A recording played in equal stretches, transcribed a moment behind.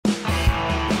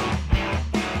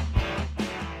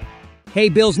Hey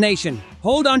Bills Nation,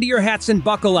 hold on to your hats and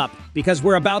buckle up, because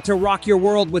we're about to rock your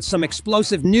world with some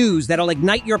explosive news that'll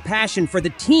ignite your passion for the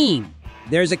team.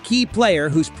 There's a key player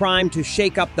who's primed to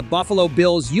shake up the Buffalo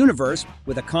Bills universe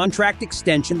with a contract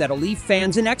extension that'll leave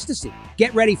fans in ecstasy.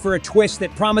 Get ready for a twist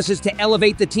that promises to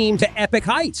elevate the team to epic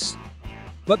heights.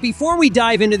 But before we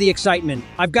dive into the excitement,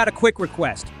 I've got a quick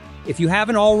request. If you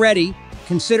haven't already,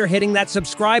 consider hitting that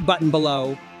subscribe button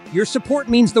below. Your support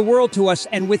means the world to us,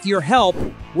 and with your help,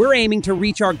 we're aiming to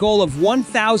reach our goal of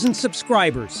 1,000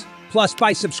 subscribers. Plus,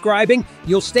 by subscribing,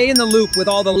 you'll stay in the loop with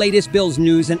all the latest Bills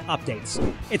news and updates.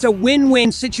 It's a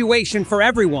win-win situation for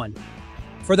everyone.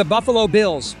 For the Buffalo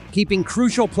Bills, keeping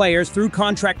crucial players through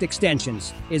contract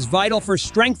extensions is vital for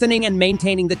strengthening and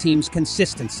maintaining the team's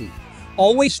consistency.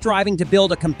 Always striving to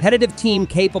build a competitive team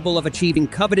capable of achieving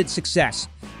coveted success,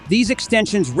 these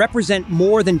extensions represent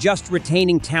more than just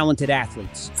retaining talented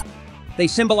athletes. They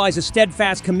symbolize a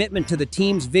steadfast commitment to the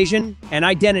team's vision and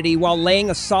identity while laying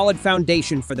a solid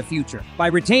foundation for the future. By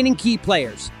retaining key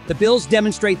players, the Bills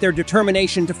demonstrate their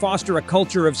determination to foster a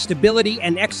culture of stability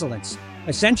and excellence,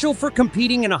 essential for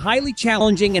competing in a highly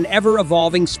challenging and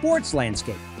ever-evolving sports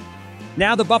landscape.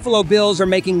 Now the Buffalo Bills are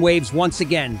making waves once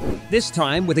again, this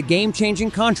time with a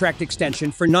game-changing contract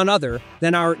extension for none other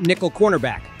than our nickel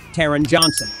cornerback, Taron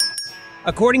Johnson.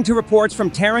 According to reports from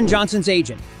Taron Johnson's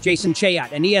agent, Jason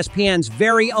Chayat, and ESPN's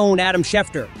very own Adam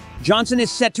Schefter, Johnson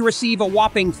is set to receive a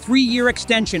whopping 3-year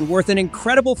extension worth an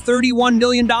incredible $31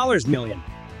 million.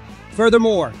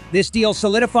 Furthermore, this deal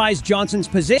solidifies Johnson's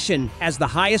position as the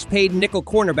highest-paid nickel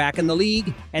cornerback in the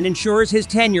league and ensures his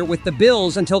tenure with the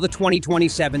Bills until the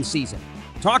 2027 season.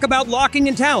 Talk about locking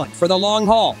in talent for the long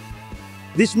haul.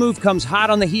 This move comes hot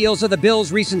on the heels of the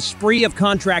Bills' recent spree of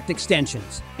contract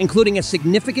extensions, including a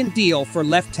significant deal for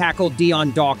left tackle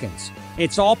Dion Dawkins.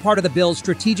 It's all part of the Bills'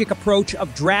 strategic approach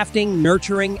of drafting,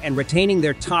 nurturing, and retaining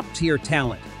their top-tier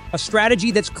talent, a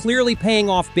strategy that's clearly paying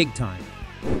off big time.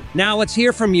 Now let's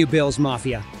hear from you, Bills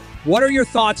Mafia. What are your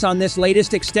thoughts on this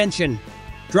latest extension?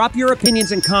 Drop your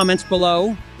opinions and comments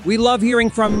below. We love hearing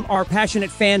from our passionate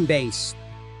fan base.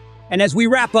 And as we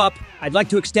wrap up, I'd like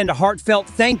to extend a heartfelt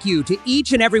thank you to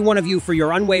each and every one of you for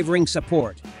your unwavering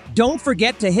support. Don't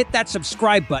forget to hit that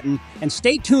subscribe button and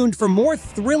stay tuned for more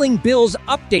thrilling Bills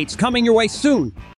updates coming your way soon.